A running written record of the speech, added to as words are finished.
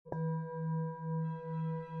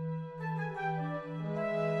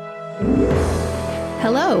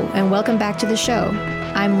Hello, and welcome back to the show.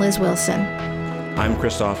 I'm Liz Wilson. I'm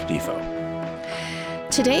Christoph Defoe.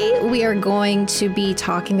 Today, we are going to be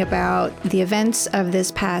talking about the events of this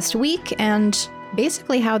past week and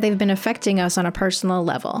basically how they've been affecting us on a personal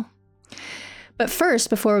level. But first,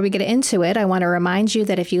 before we get into it, I want to remind you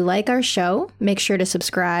that if you like our show, make sure to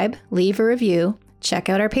subscribe, leave a review, check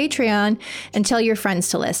out our Patreon, and tell your friends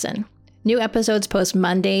to listen. New episodes post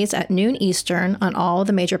Mondays at noon Eastern on all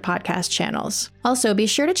the major podcast channels. Also, be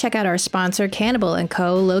sure to check out our sponsor, Cannibal &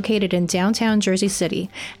 Co., located in downtown Jersey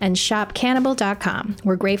City, and shop cannibal.com.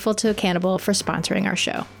 We're grateful to Cannibal for sponsoring our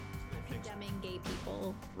show. Condemning gay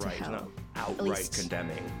people to Right, he's hell. not outright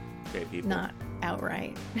condemning gay people. Not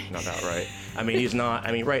outright. Not outright. I mean, he's not.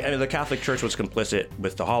 I mean, right. I mean, the Catholic Church was complicit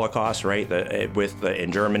with the Holocaust, right?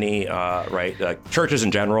 In Germany, right? Churches in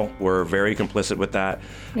general were very complicit with that.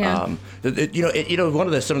 Yeah. One of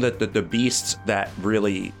the beasts that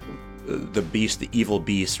really, the evil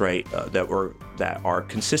beasts, right? that are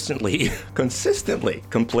consistently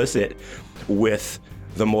complicit with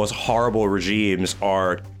the most horrible regimes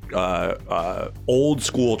are old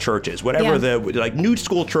school churches. Whatever new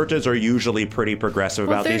school churches are usually pretty progressive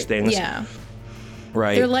about these things. Yeah.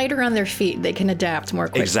 Right. They're lighter on their feet. They can adapt more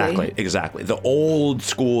quickly. Exactly. The old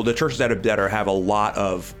school, the churches that have a lot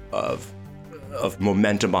of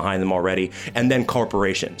momentum behind them already, and then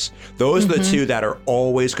corporations. Those are the two that are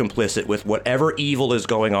always complicit with whatever evil is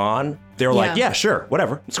going on. They're like, yeah, sure,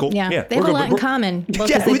 whatever, it's cool. Yeah, they have a lot in common. Well,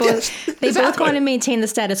 they both want to maintain the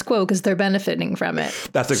status quo because they're benefiting from it.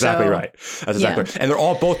 That's exactly right. And they're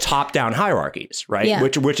all both top-down hierarchies, right? Yeah.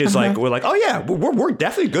 Which is like, we're like, oh yeah, we're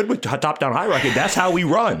definitely good with top-down hierarchy. That's how we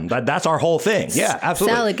run. That's our whole thing. Yeah,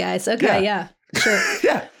 absolutely. Salad guys. Okay, yeah. Sure.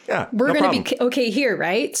 Yeah. We're going to be okay here,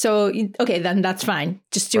 right? So, okay, then that's fine.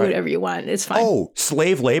 Just do whatever you want. It's fine. Oh,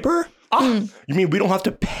 slave labor? Oh, you mean we don't have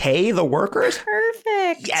to pay the workers?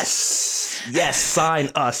 Perfect. Yes, sign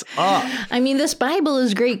us up. I mean, this Bible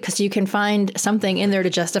is great because you can find something in there to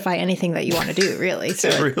justify anything that you want to do, really. So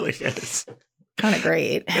it really is. Kind of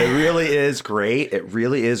great. It really is great.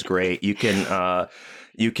 You can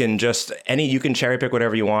you can cherry pick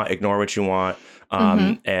whatever you want, ignore what you want.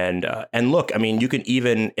 And look, I mean, you can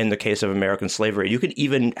even, in the case of American slavery, you could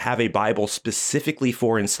even have a Bible specifically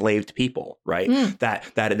for enslaved people, right?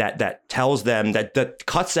 That tells them that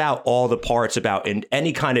cuts out all the parts about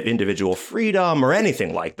any kind of individual freedom or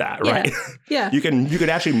anything like that, right? Yeah. you could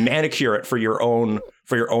actually manicure it for your own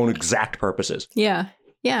exact purposes. Yeah.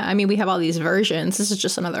 Yeah. I mean, we have all these versions. This is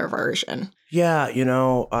just another version. Yeah.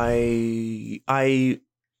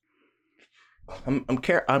 I'm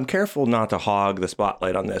careful not to hog the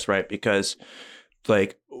spotlight on this, right? Because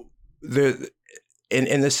like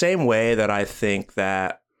in the same way that I think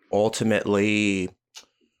that ultimately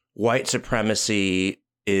white supremacy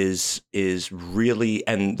is really,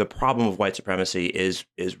 and the problem of white supremacy is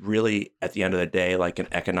really at the end of the day like an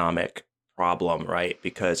economic problem, right?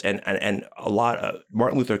 Because and a lot of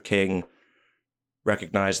Martin Luther King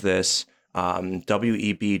recognized this,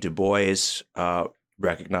 W.E.B. Du Bois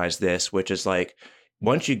recognize this, which is like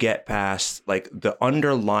once you get past like the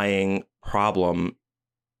underlying problem,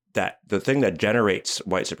 that the thing that generates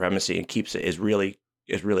white supremacy and keeps it is really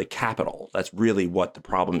capital. That's really what the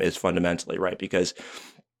problem is fundamentally, right? Because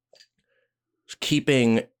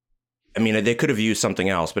they could have used something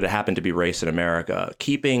else, but it happened to be race in America.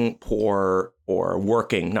 Keeping poor or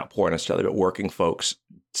working, not poor necessarily, but working folks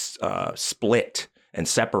split and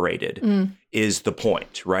separated is the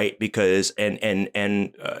point, right? Because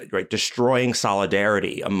right, destroying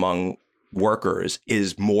solidarity among workers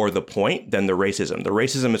is more the point than the racism. The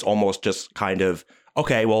racism is almost just kind of,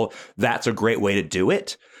 okay, well, that's a great way to do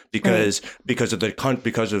it because of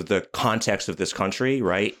the context of this country,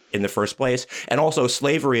 right, in the first place, and also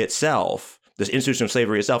slavery itself. This institution of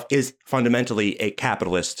slavery itself is fundamentally a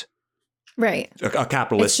capitalist. Right. A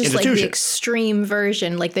capitalist institution. It's just institution. Like the extreme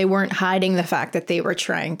version. Like they weren't hiding the fact that they were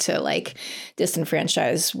trying to like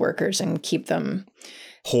disenfranchise workers and keep them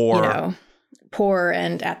poor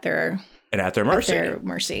and at their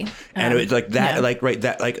mercy. And it's like that,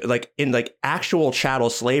 like in like actual chattel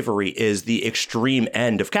slavery is the extreme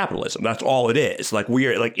end of capitalism. That's all it is. Like we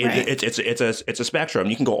are like it's a spectrum.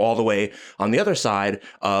 You can go all the way on the other side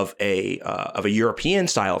of a European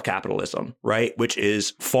style of capitalism, right, which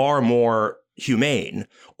is far more humane,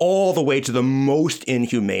 all the way to the most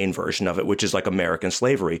inhumane version of it, which is like American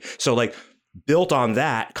slavery. So like built on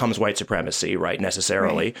that comes white supremacy, right,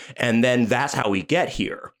 necessarily, and then that's how we get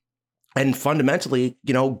here. And fundamentally,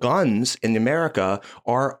 guns in America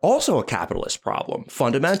are also a capitalist problem,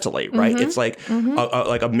 fundamentally, right? It's like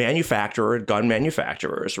like a manufacturer, gun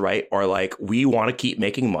manufacturers, right, are like, we want to keep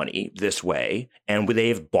making money this way. And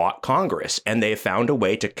they've bought Congress, and they've found a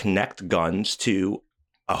way to connect guns to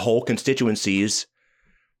a whole constituency's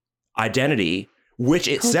identity, which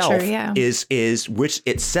itself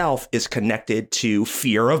is connected to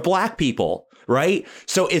fear of Black people. Right.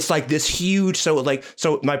 So it's like this huge. So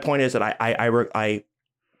my point is that I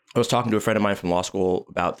was talking to a friend of mine from law school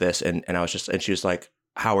about this, and she was like,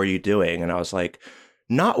 "How are you doing?" And I was like,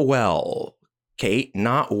 "Not well, Kate,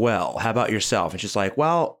 not well. How about yourself?" And she's like,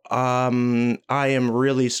 "Well, I am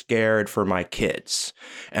really scared for my kids."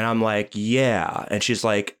 And I'm like, "Yeah." And she's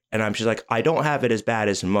like, "I don't have it as bad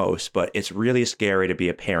as most, but it's really scary to be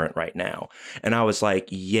a parent right now." And I was like,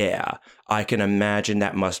 "Yeah, I can imagine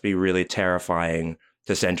that must be really terrifying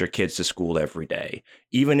to send your kids to school every day,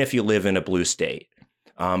 even if you live in a blue state,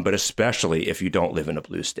 but especially if you don't live in a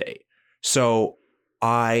blue state." So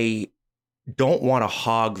I don't want to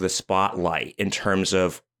hog the spotlight in terms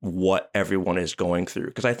of what everyone is going through,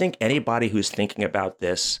 because I think anybody who's thinking about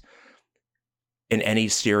this in any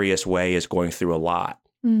serious way is going through a lot.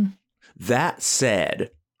 That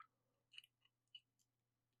said,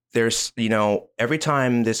 there's, every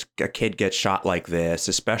time a kid gets shot like this,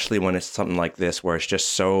 especially when it's something like this, where it's just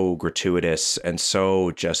so gratuitous and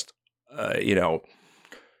so just,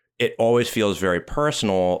 it always feels very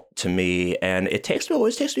personal to me. And it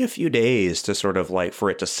always takes me a few days to sort of like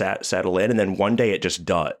for it to settle in. And then one day it just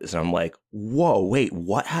does. And I'm like, whoa, wait,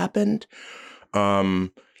 what happened?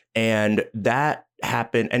 And that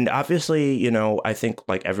happened. And obviously, I think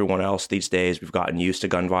like everyone else these days, we've gotten used to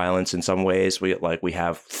gun violence in some ways. We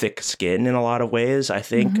have thick skin in a lot of ways, I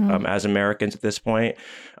think, as Americans at this point.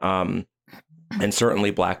 And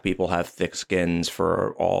certainly Black people have thick skins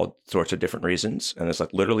for all sorts of different reasons. And it's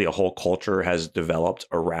like literally a whole culture has developed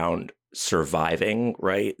around surviving,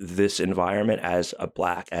 right, this environment as a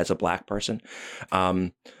Black person.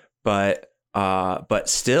 But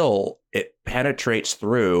still it penetrates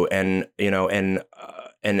through, and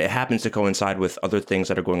it happens to coincide with other things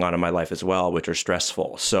that are going on in my life as well, which are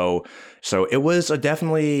stressful. So it was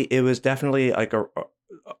definitely like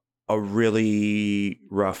a really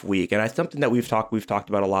rough week. And something that we've talked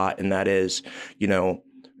about a lot, and that is,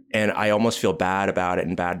 and I almost feel bad about it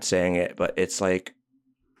and bad saying it, but it's like,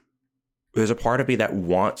 there's a part of me that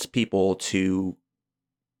wants people to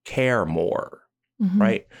care more.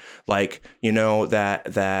 Right. Like,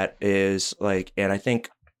 that is like, and I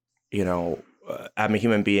think, I'm a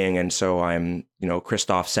human being. And so I'm,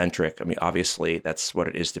 Christoph centric. I mean, obviously that's what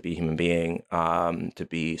it is to be a human being, to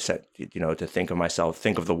be set, to think of myself,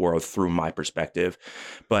 think of the world through my perspective,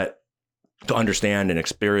 but to understand and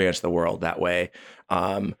experience the world that way.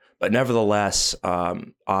 But nevertheless,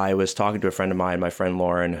 I was talking to a friend of mine, my friend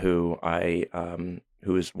Lauren, who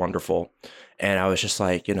is wonderful. And I was just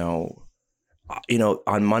like,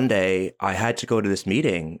 on Monday, I had to go to this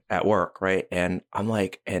meeting at work, right? And I'm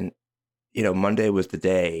like, Monday was the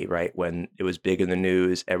day, right, when it was big in the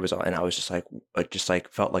news. And I was just like,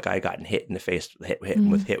 felt like I had gotten hit in the face, hit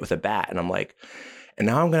with a bat. And I'm like, and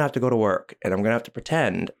now I'm gonna have to go to work, and I'm gonna have to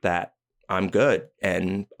pretend that I'm good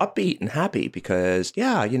and upbeat and happy because,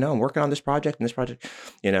 I'm working on this project and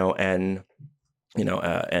and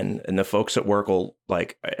the folks at work will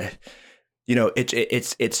like.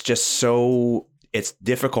 It's just so, it's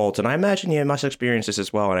difficult. And I imagine you must experience this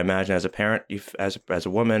as well. And I imagine as a parent, as a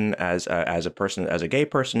woman, as a person, as a gay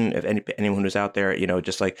person, if anyone who's out there,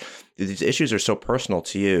 just like these issues are so personal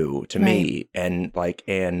to you, to me,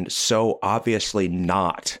 and so obviously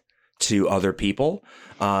not to other people,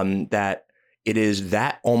 that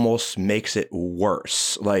that almost makes it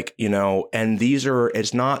worse. Like, and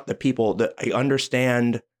it's not the people that I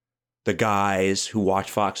understand. The guys who watch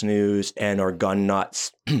Fox News and are gun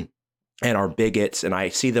nuts and are bigots, and I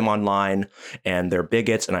see them online and they're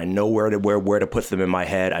bigots, and I know where to put them in my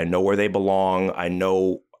head. I know where they belong. I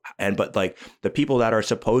know, but like the people that are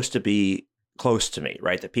supposed to be close to me,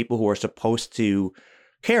 right? The people who are supposed to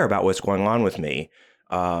care about what's going on with me.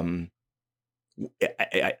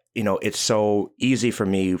 It's so easy for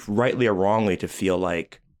me, rightly or wrongly, to feel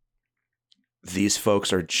like these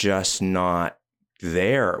folks are just not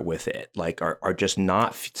there with it, like are just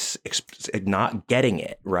not getting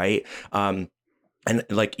it, right? And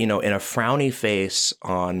like, in a frowny face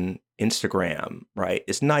on Instagram, right,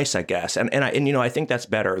 it's nice, I guess, and I think that's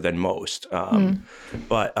better than most,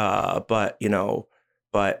 but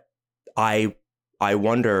I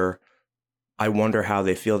wonder, I wonder how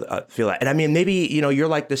they feel that. And I mean, maybe, you're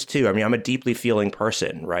like this too. I mean, I'm a deeply feeling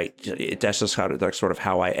person, right? That's just that's sort of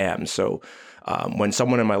how I am. So when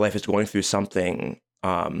someone in my life is going through something,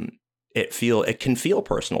 it can feel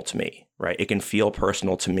personal to me, right? It can feel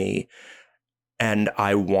personal to me. And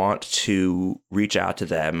I want to reach out to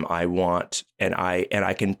them. And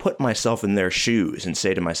I can put myself in their shoes and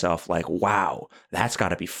say to myself, like, wow, that's got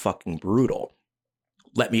to be fucking brutal.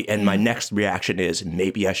 My next reaction is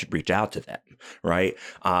maybe I should reach out to them, right?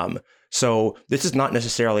 So this is not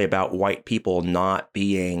necessarily about white people not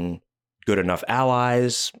being good enough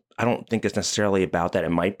allies. I don't think it's necessarily about that. It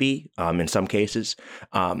might be in some cases.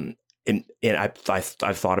 And I've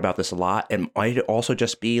thought about this a lot. And might also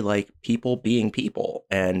just be like people being people,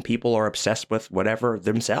 and people are obsessed with whatever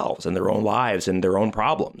themselves and their own lives and their own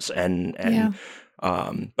problems.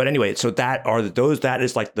 But anyway, so that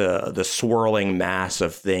is like the swirling mass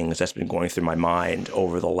of things that's been going through my mind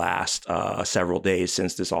over the last several days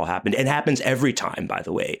since this all happened. And happens every time, by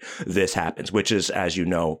the way, this happens, which is, as you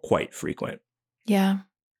know, quite frequent. Yeah.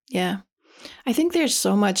 Yeah. I think there's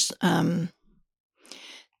so much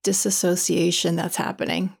disassociation that's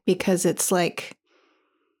happening, because it's like,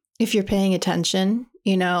 if you're paying attention,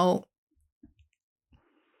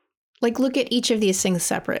 like look at each of these things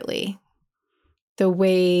separately. The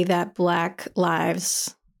way that Black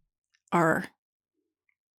lives are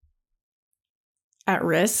at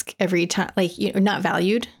risk every time, like, not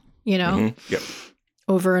valued, Mm-hmm. Yep.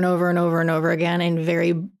 Over and over and over and over again in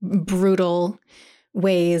very brutal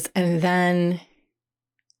ways. And then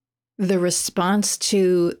the response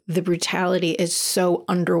to the brutality is so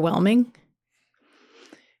underwhelming.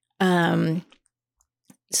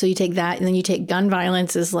 So you take that, and then you take gun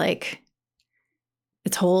violence as like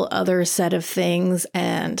its whole other set of things.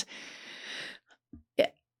 And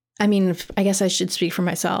I mean, I guess I should speak for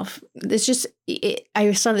myself. It's just,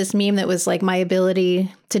 I saw this meme that was like, my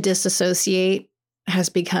ability to disassociate has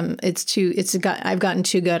become, I've gotten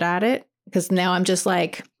too good at it, because now I'm just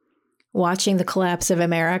like watching the collapse of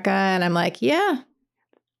America, and I'm like, yeah,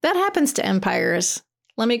 that happens to empires.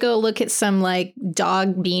 Let me go look at some like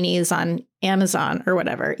dog beanies on Amazon or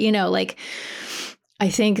whatever, like, I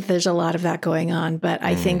think there's a lot of that going on. But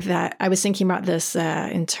I think that I was thinking about this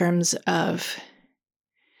in terms of,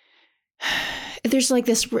 there's like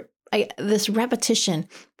this repetition,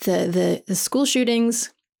 the school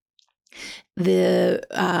shootings,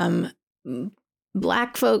 the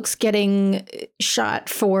Black folks getting shot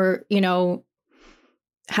for,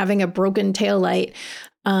 having a broken taillight,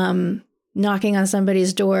 knocking on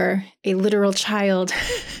somebody's door, a literal child.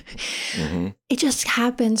 Mm-hmm. It just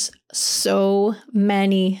happens so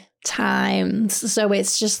many times. So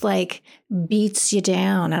it's just like beats you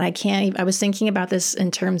down. And I was thinking about this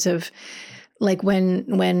in terms of like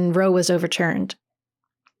when Roe was overturned,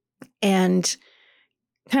 and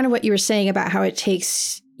kind of what you were saying about how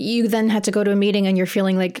you then had to go to a meeting and you're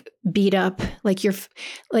feeling like beat up, like you're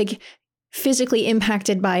like physically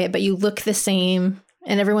impacted by it, but you look the same,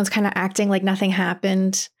 and everyone's kind of acting like nothing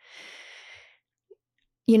happened.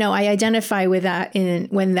 I identify with that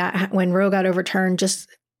when Roe got overturned, just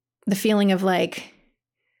the feeling of like,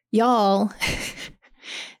 y'all,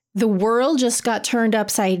 the world just got turned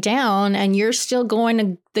upside down and you're still going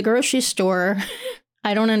to the grocery store.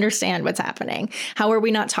 I don't understand what's happening. How are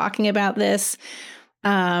we not talking about this?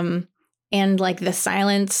 And like the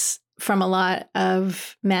silence from a lot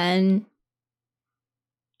of men.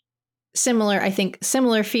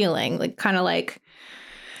 Similar feeling, like kind of like,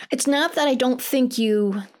 it's not that I don't think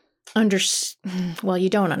you well, you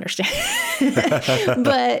don't understand,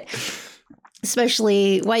 but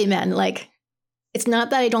especially white men, like, it's not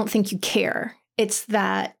that I don't think you care. It's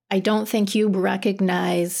that I don't think you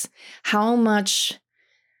recognize how much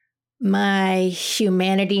my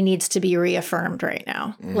humanity needs to be reaffirmed right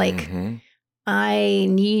now. Mm-hmm. Like, I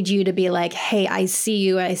need you to be like, hey, I see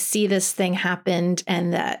you. I see this thing happened,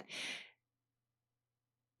 and that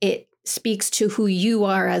it speaks to who you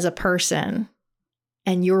are as a person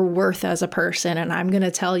and your worth as a person. And I'm going to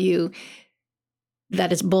tell you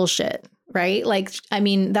that it's bullshit, right? Like, I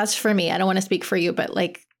mean, that's for me. I don't want to speak for you, but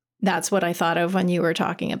like, that's what I thought of when you were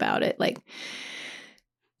talking about it. Like,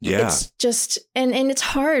 yeah, it's just, and it's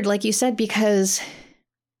hard, like you said, because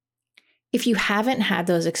if you haven't had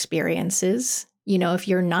those experiences, if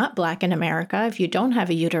you're not Black in America, if you don't have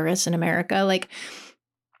a uterus in America, like,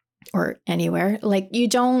 or anywhere, like, you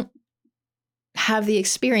don't have the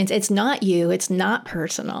experience. It's not you. It's not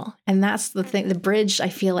personal. And that's the thing, the bridge, I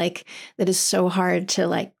feel like, that is so hard to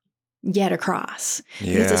like get across.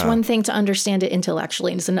 Yeah. Because it's one thing to understand it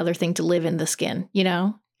intellectually, and it's another thing to live in the skin,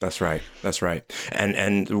 That's right. That's right.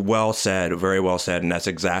 And well said, very well said. And that's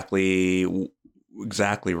exactly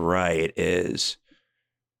right. Is,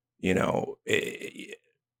 you know,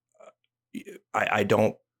 I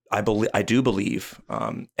do believe,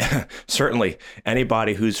 certainly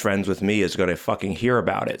anybody who's friends with me is going to fucking hear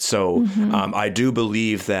about it. So I do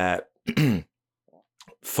believe that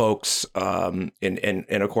folks, and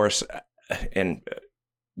of course, and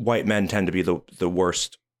white men tend to be the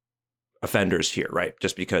worst offenders here, right?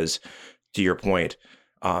 Just because, to your point,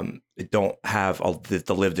 don't have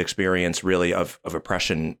the lived experience really of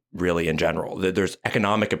oppression really in general. There's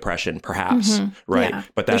economic oppression perhaps, right? Yeah.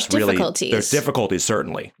 But that's there's difficulties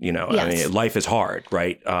certainly, you know. Yes. I mean, life is hard,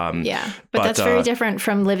 right? But that's very different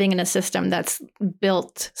from living in a system that's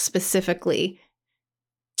built specifically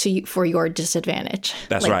for your disadvantage.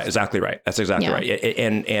 That's right. Exactly right. That's exactly right.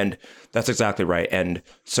 And that's exactly right. And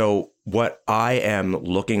so what I am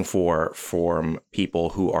looking for from people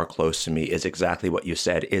who are close to me is exactly what you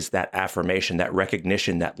said, is that affirmation, that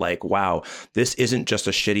recognition that like, wow, this isn't just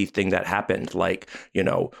a shitty thing that happened. Like, you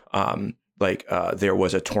know, there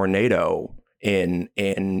was a tornado in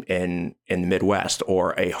the Midwest,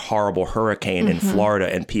 or a horrible hurricane in Florida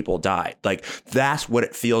and people died. Like, that's what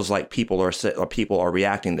it feels like people are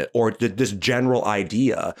reacting to, or this general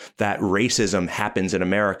idea that racism happens in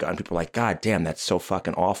America, and people are like, God damn, that's so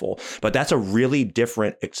fucking awful. But that's a really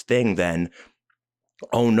different thing than,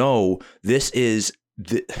 oh no, this is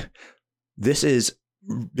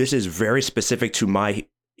very specific to my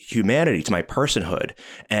humanity, to my personhood.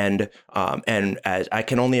 And as I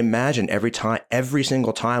can only imagine, every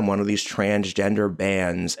single time one of these transgender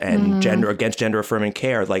bans and gender affirming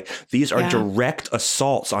care, like, these are direct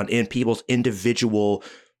assaults on people's individuality,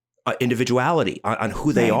 on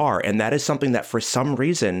who they are. And that is something that for some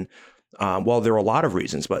reason, well, there are a lot of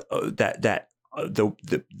reasons, but the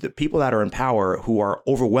people that are in power, who are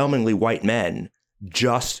overwhelmingly white men,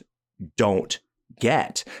 just don't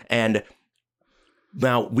get. And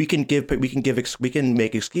now we can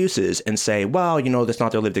make excuses and say, well, you know, that's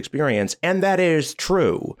not their lived experience. And that is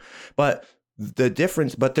true. But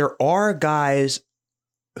there are guys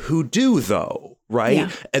who do, though, right? Yeah.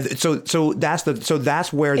 And so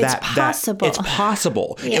that's where it's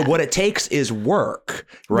possible. Yeah. And what it takes is work,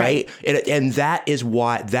 right? And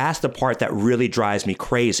that's the part that really drives me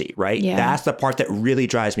crazy, right? Yeah. That's the part that really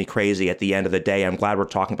drives me crazy at the end of the day. I'm glad we're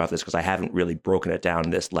talking about this, because I haven't really broken it down to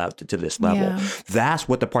this level. Yeah. That's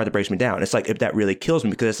what the part that breaks me down. It's like, if that really kills me,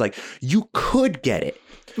 because it's like, you could get it,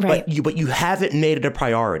 right? But you haven't made it a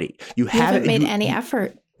priority. You haven't made any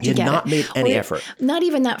effort. You have not made any effort. Not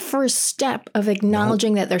even that first step of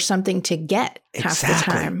acknowledging that there's something to get half the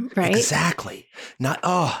time, right? Exactly. And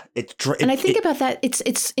I think about that.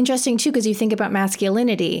 It's interesting too, because you think about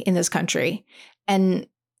masculinity in this country, and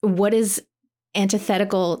what is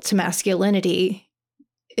antithetical to masculinity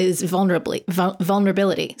is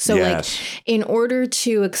vulnerability. So like, in order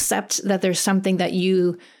to accept that there's something that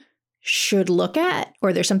you should look at,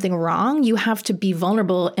 or there's something wrong, you have to be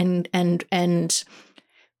vulnerable and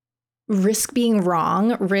risk being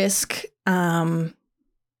wrong, risk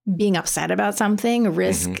being upset about something,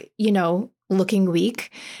 risk, you know, looking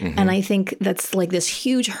weak. And I think that's like this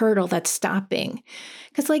huge hurdle that's stopping.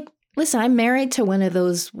 Because, like, listen, I'm married to one of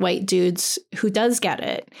those white dudes who does get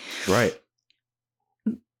it. Right.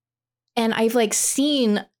 And I've like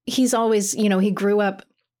seen, he's always, you know, he grew up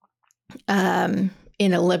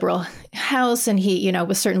in a liberal house, and he, you know,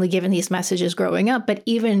 was certainly given these messages growing up. But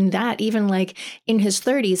even like in his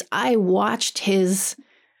 30s, I watched his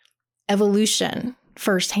evolution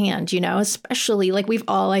firsthand, you know, especially like we've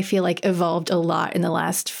all, I feel like, evolved a lot in the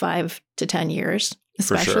last 5 to 10 years,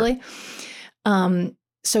 especially. Sure.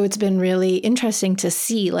 So it's been really interesting to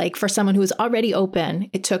see, like, for someone who was already open,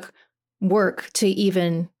 it took work to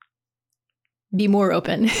even be more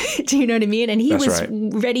open. Do you know what I mean? And he was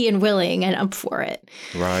ready and willing and up for it.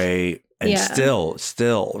 Right. And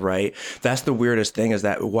still, right? That's the weirdest thing, is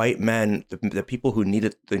that white men, the people who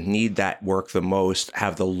need that work the most,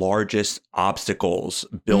 have the largest obstacles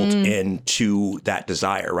built into that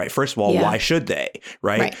desire, right? First of all, why should they,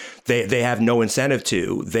 right? They have no incentive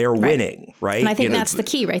to. They're winning, right? And I think that's the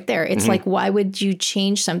key right there. It's like, why would you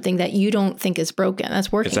change something that you don't think is broken?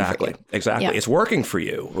 That's working for you. Exactly. Yeah. It's working for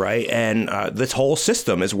you, right? And this whole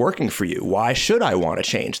system is working for you. Why should I want to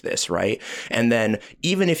change this, right? And then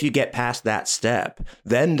even if you get past that step,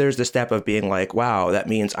 then there's the step of being like, wow, that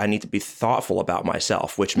means I need to be thoughtful about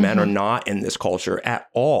myself, which men are not in this culture at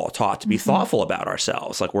all taught to be thoughtful about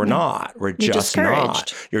ourselves. Like, we're not. You're just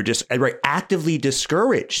not. You're just actively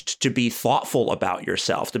discouraged to be thoughtful about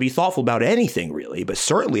yourself, to be thoughtful about anything really, but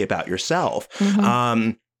certainly about yourself.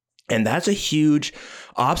 And that's a huge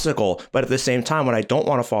obstacle. But at the same time, what I don't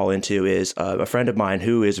want to fall into is a friend of mine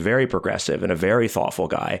who is very progressive and a very thoughtful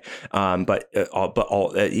guy.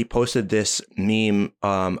 He posted this meme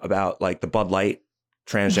about like the Bud Light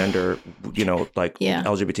transgender,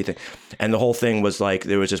 LGBT thing. And the whole thing was like,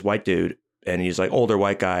 there was this white dude and he's like older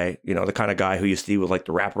white guy, the kind of guy who you see with like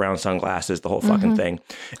the wraparound sunglasses, the whole fucking thing.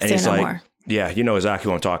 And he's like, more. Yeah, you know exactly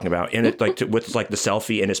what I'm talking about. And it with like the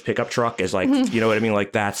selfie in his pickup truck is like, you know what I mean?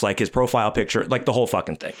 Like that's like his profile picture, like the whole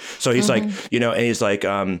fucking thing. So he's like, and he's like,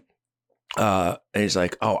 oh,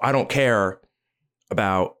 I don't care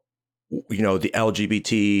about, the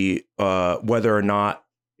LGBT, whether or not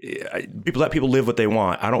let people live what they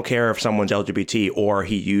want. I don't care if someone's LGBT, or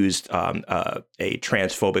he used a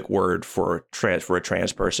transphobic word for a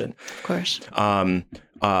trans person. Of course.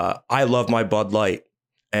 I love my Bud Light.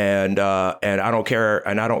 And I don't care.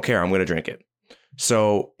 I'm going to drink it.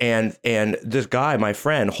 So, and this guy, my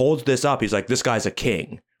friend, holds this up. He's like, this guy's a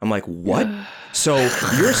king. I'm like, what? So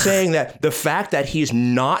you're saying that the fact that he's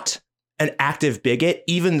not an active bigot,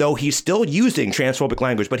 even though he's still using transphobic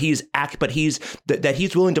language, but he's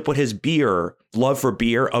willing to put his love for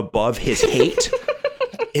beer above his hate.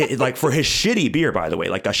 Like for his shitty beer, by the way,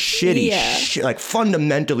 like a shitty, like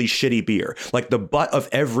fundamentally shitty beer, like the butt of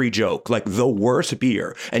every joke, like the worst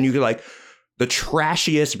beer. And you get like the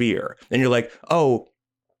trashiest beer. And you're like, oh,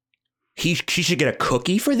 she should get a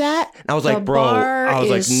cookie for that. And I was like, bro,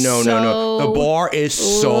 no. The bar is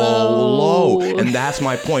so low. And that's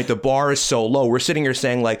my point. The bar is so low. We're sitting here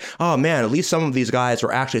saying like, oh man, at least some of these guys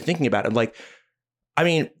are actually thinking about it. Like, I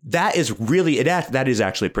mean, that is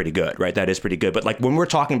actually pretty good, right? That is pretty good. But like when we're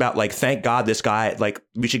talking about like, thank God this guy, like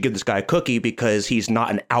we should give this guy a cookie because he's not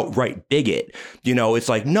an outright bigot. It's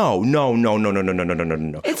like, no.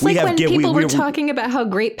 It's like when people were talking about how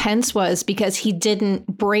great Pence was because he didn't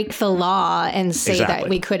break the law and say that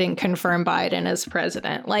we couldn't confirm Biden as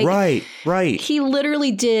president. Like, right. He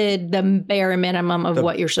literally did the bare minimum of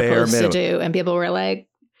what you're supposed to do. And people were like,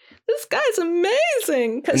 this guy's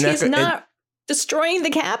amazing because he's not destroying the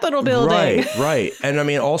Capitol building. Right. And I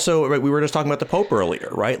mean, also, right, we were just talking about the Pope earlier,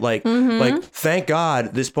 right? Like, thank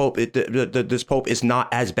God this Pope, this Pope is not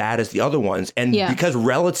as bad as the other ones. And because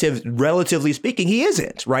relatively speaking, he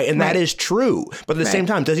isn't, right? And that is true. But at the same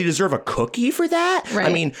time, does he deserve a cookie for that? Right.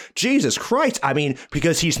 I mean, Jesus Christ. I mean,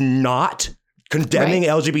 because he's not condemning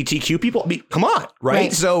LGBTQ people. I mean, come on,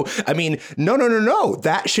 right? So, I mean, no.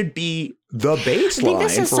 That should be the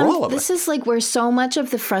baseline for all of us. This is like where so much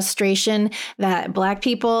of the frustration that Black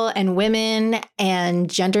people and women and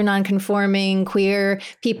gender nonconforming queer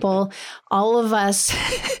people, all of us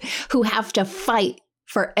who have to fight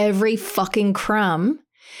for every fucking crumb,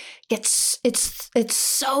 it's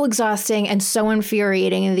so exhausting and so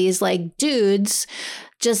infuriating. And these like dudes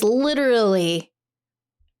just literally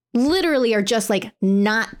are just like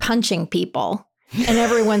not punching people and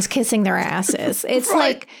everyone's kissing their asses. It's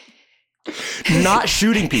like not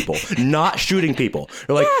shooting people. You're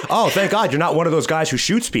like, oh, thank God you're not one of those guys who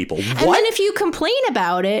shoots people. What? And then if you complain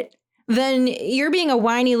about it, then you're being a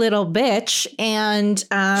whiny little bitch and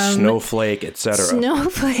snowflake, etc.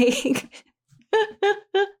 Snowflake.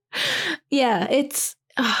 Yeah, it's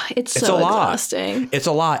so exhausting. It's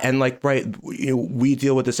a lot. And like, right, we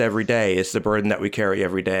deal with this every day. It's the burden that we carry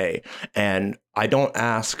every day. And I don't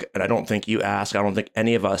ask, and I don't think you ask, I don't think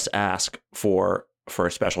any of us ask for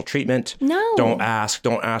special treatment. No. Don't ask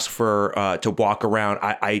for to walk around.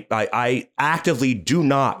 I actively do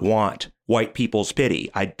not want white people's pity.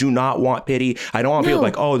 I do not want pity. I don't want people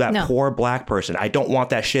like, oh, that poor Black person. I don't want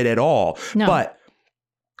that shit at all. No.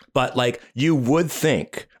 But like you would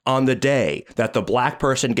think on the day that the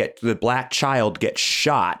Black child gets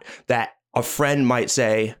shot, that a friend might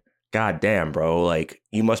say, God damn, bro, like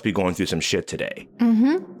you must be going through some shit today.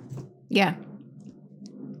 Yeah.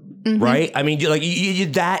 Right. I mean, like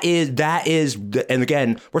that is, and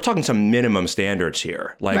again, we're talking some minimum standards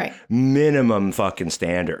here, like minimum fucking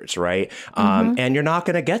standards. Right. And you're not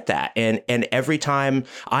going to get that. And every time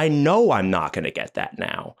I know I'm not going to get that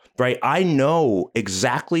now. Right. I know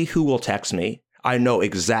exactly who will text me. I know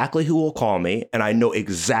exactly who will call me, and I know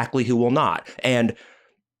exactly who will not. And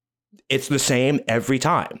it's the same every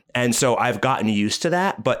time. And so I've gotten used to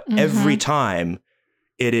that. But every time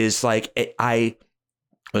it is like I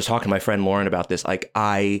was talking to my friend Lauren about this. Like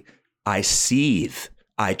I seethe.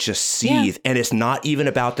 I just seethe. And it's not even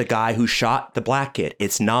about the guy who shot the Black kid.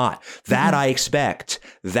 It's not. That I expect.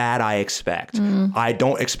 I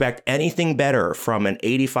don't expect anything better from an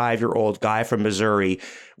 85-year-old guy from Missouri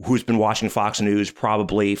who's been watching Fox News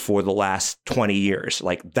probably for the last 20 years.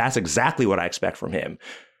 Like that's exactly what I expect from him.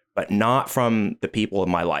 but not from the people in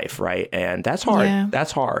my life, right? And that's hard. Yeah.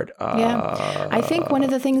 That's hard. Yeah. I think one of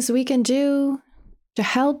the things we can do to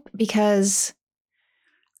help, because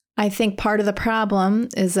I think part of the problem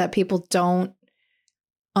is that people don't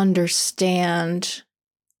understand.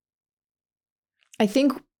 I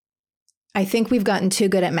think we've gotten too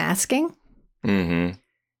good at masking,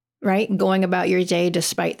 right? Going about your day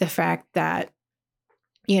despite the fact that,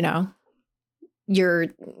 you know, your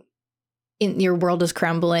world is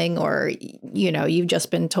crumbling, or, you know, you've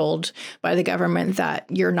just been told by the government that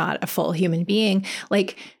you're not a full human being.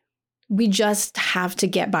 Like, we just have to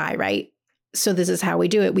get by, right? So this is how we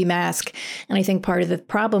do it. We mask. And I think part of the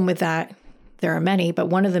problem with that, there are many, but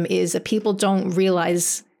one of them is that people don't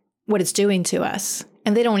realize what it's doing to us.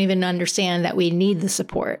 And they don't even understand that we need the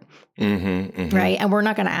support, right? And we're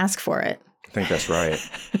not going to ask for it. I think that's right.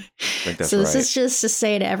 So this is just to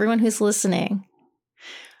say to everyone who's listening,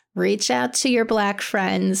 reach out to your Black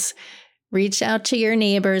friends, reach out to your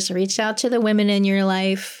neighbors, reach out to the women in your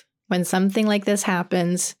life when something like this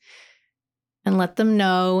happens, and let them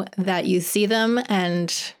know that you see them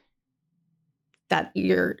and that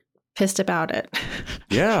you're pissed about it.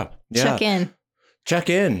 Yeah. Check in.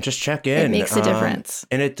 Just check in. It makes a difference.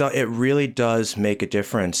 And it really does make a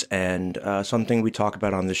difference. And something we talk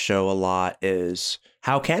about on the show a lot is,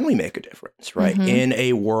 how can we make a difference, right? In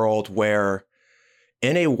a world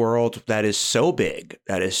that is so big,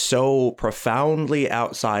 that is so profoundly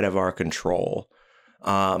outside of our control.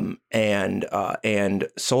 We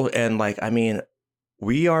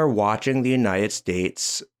are watching the United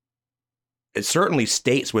States, certainly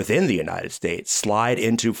states within the United States, slide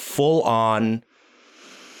into full on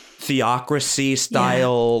theocracy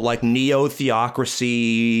style, like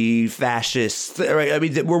neo-theocracy, fascist. Right? I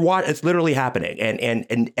mean, it's literally happening,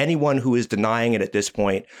 and anyone who is denying it at this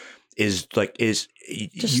point is look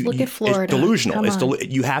at Florida. It's delusional.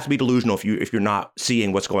 You have to be delusional if you're not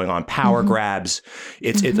seeing what's going on. Power grabs.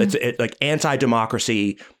 It's like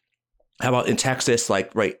anti-democracy. How about in Texas?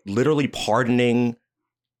 Like, right, literally pardoning.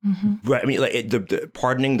 Right, I mean, like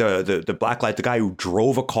pardoning the black light, the guy who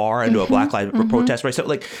drove a car into a black light protest, right? So,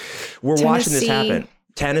 like, we're watching this happen.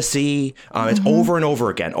 Tennessee, it's over and over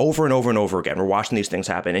again. We're watching these things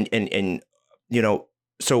happen, and you know,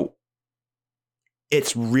 so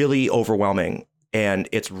it's really overwhelming, and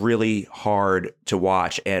it's really hard to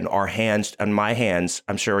watch. And my hands,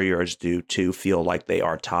 I'm sure yours do too, feel like they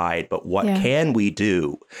are tied. But what can we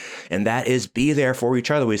do? And that is be there for each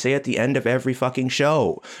other. We say at the end of every fucking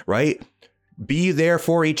show, right? Be there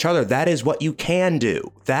for each other. That is what you can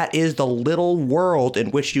do. That is the little world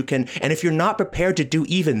in which you can. And if you're not prepared to do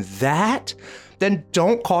even that, then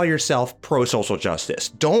don't call yourself pro-social justice.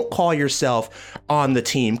 Don't call yourself on the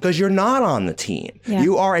team, because you're not on the team. Yeah.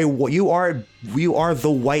 You are the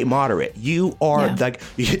white moderate. You are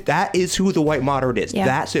that is who the white moderate is. Yeah.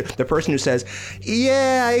 That's it. The person who says,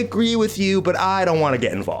 yeah, I agree with you, but I don't want to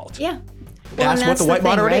get involved. Yeah. That's what the white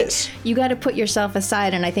moderate is. You got to put yourself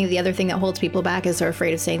aside. And I think the other thing that holds people back is they're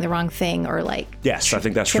afraid of saying the wrong thing, or like, yes, I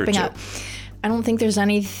think that's true too. Up. I don't think there's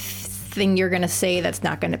anything you're going to say that's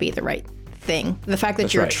not going to be the right thing. The fact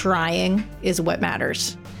that you're trying is what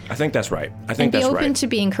matters. I think that's right. And be open to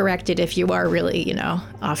being corrected if you are really, you know,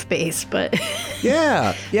 off base. But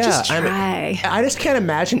yeah, just try. I just can't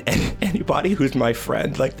imagine anybody who's my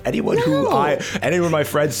friend, like anyone of my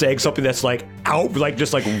friends saying something that's like out, like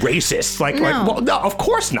just like racist. Well, no, of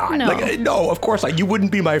course not. No, of course not. You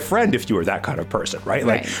wouldn't be my friend if you were that kind of person, right?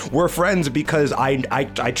 Like, we're friends because I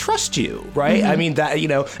trust you, right? I mean, that, you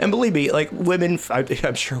know, and believe me, like, women,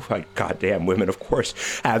 I'm sure, like, goddamn women, of course,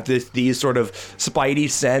 have these sort of spidey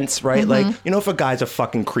sense, right? Like, you know, if a guy's a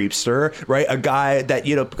fucking creepster, right? A guy that,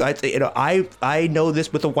 I know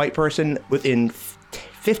this with a white person within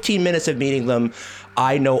 15 minutes of meeting them.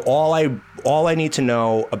 I know all I need to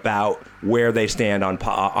know about where they stand on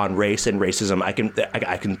race and racism. I can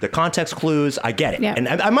the context clues. I get it, and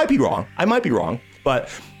I might be wrong. But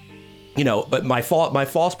you know, but my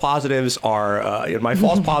false positives are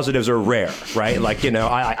positives are rare, right? Like, you know,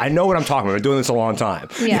 I know what I'm talking about. I've been doing this a long time.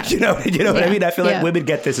 Yeah. You know what I mean? I feel like women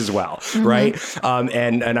get this as well, right?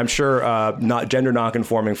 And I'm sure not gender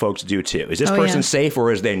nonconforming folks do too. Is this person safe, or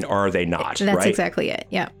are they not? That's right? Exactly it.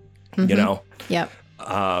 Yeah. You know. Yep.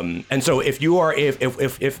 And so if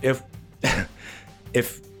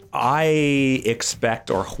I expect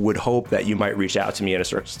or would hope that you might reach out to me in a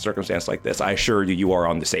circumstance like this, I assure you are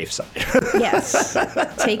on the safe side. Yes.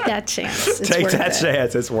 Take that chance. Take that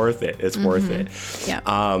chance. It's worth it. It's worth it. Yeah.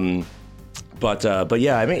 But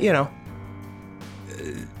yeah, I mean, you know,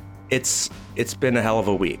 it's it's been a hell of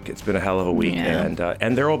a week. It's been a hell of a week, Yeah.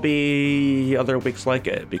 and there will be other weeks like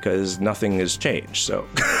it because nothing has changed. So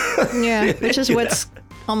Yeah, which is what's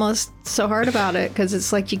almost so hard about it, because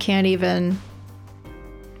it's like you can't even.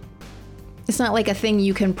 It's not like a thing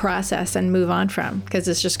you can process and move on from, because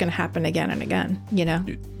it's just going to happen again and again. You know.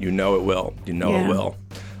 You know it will. You know it will.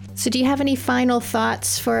 So, do you have any final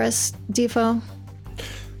thoughts for us, Defo?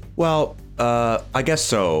 Well, I guess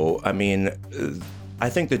so. I mean, I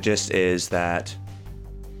think the gist is that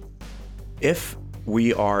if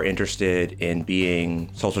we are interested in being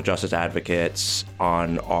social justice advocates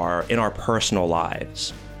in our personal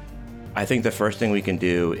lives, I think the first thing we can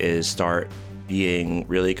do is start being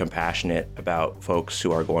really compassionate about folks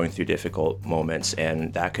who are going through difficult moments,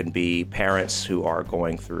 and that can be parents who are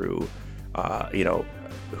going through,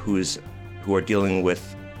 who are dealing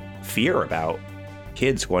with fear about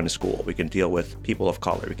kids going to school. We can deal with people of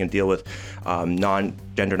color. We can deal with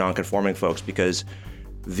gender non-conforming folks, because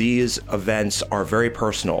these events are very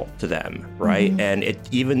personal to them, right? And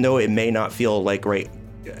even though it may not feel like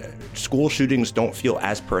school shootings don't feel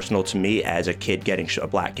as personal to me as a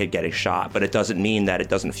black kid getting shot, but it doesn't mean that it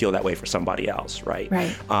doesn't feel that way for somebody else, right?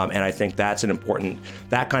 Right. And I think that's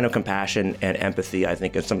that kind of compassion and empathy, I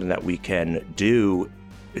think, is something that we can do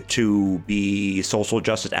to be social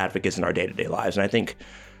justice advocates in our day-to-day lives. And I think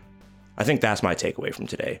that's my takeaway from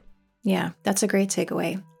today. Yeah, that's a great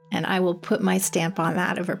takeaway. And I will put my stamp on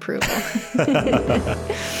that of approval.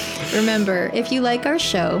 Remember, if you like our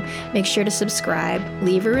show, make sure to subscribe,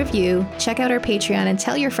 leave a review, check out our Patreon, and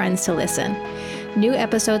tell your friends to listen. New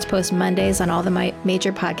episodes post Mondays on all the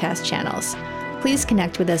major podcast channels. Please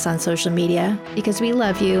connect with us on social media, because we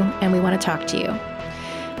love you and we want to talk to you.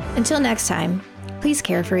 Until next time, please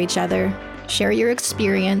care for each other, share your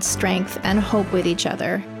experience, strength, and hope with each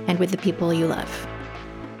other and with the people you love.